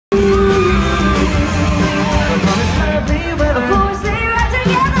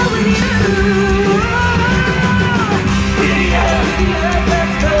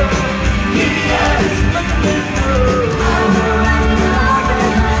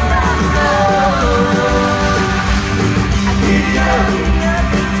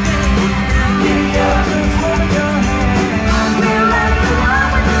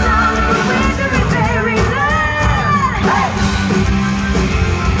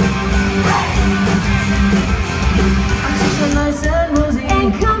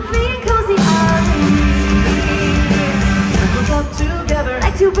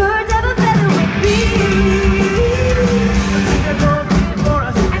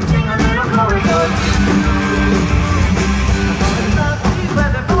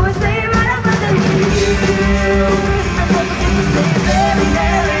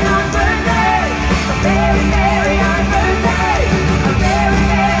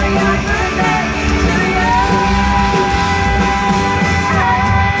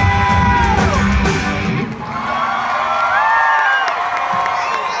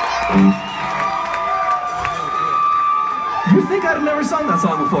never sung that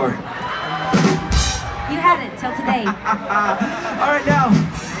song before. You hadn't till today. All right, now,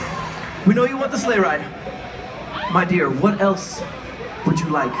 we know you want the sleigh ride. My dear, what else would you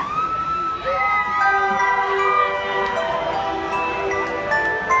like?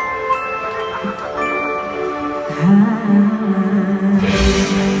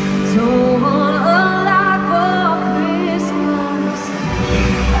 Don't want a lot for Christmas.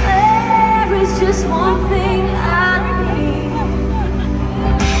 There is just one thing I need.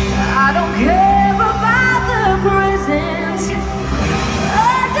 I don't care about the presents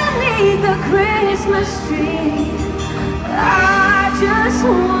underneath the Christmas tree. I just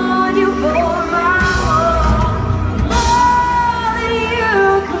want you for my own, more than you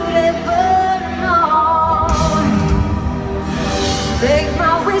could ever know. Make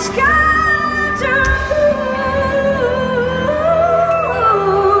my wish come true.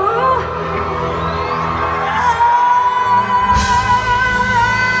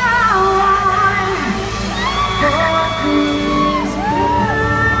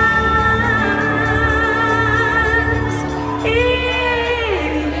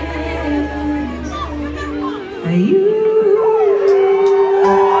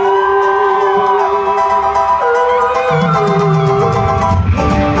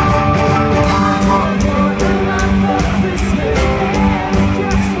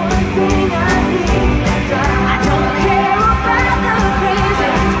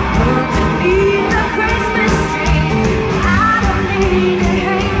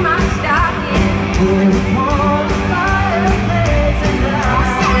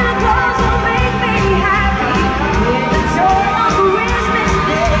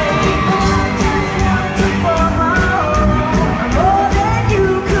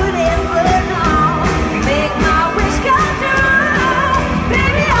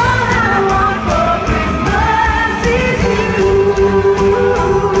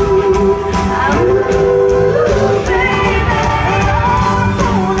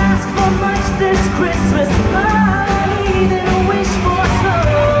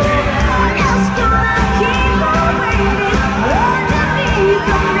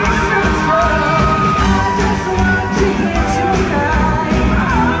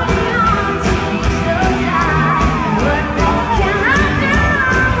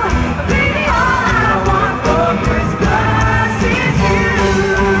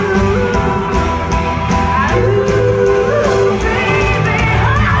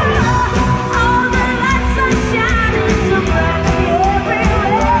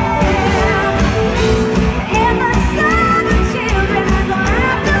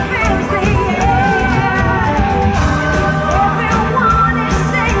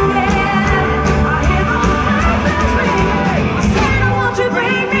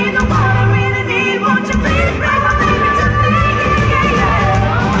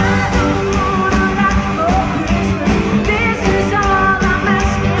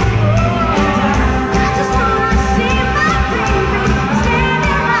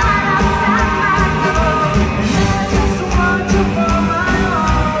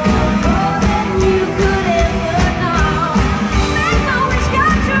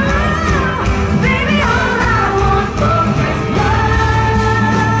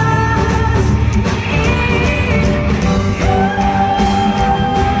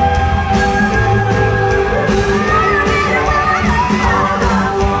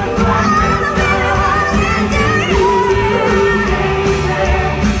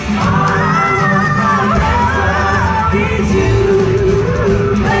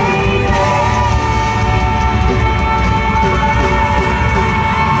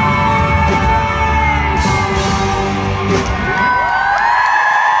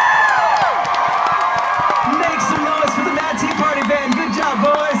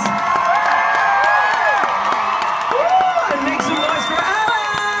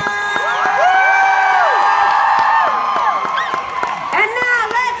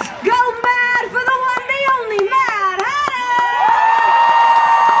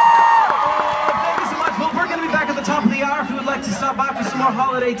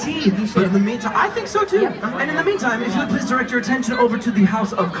 holiday tea. But in the meantime, I think so too. And in the meantime, if you would please direct your attention over to the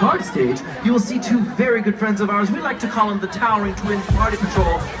House of Cards stage, you will see two very good friends of ours. We like to call them the Towering Twins Party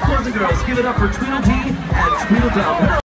Patrol. Boys and girls, give it up for Tweedledee and Tweedledum.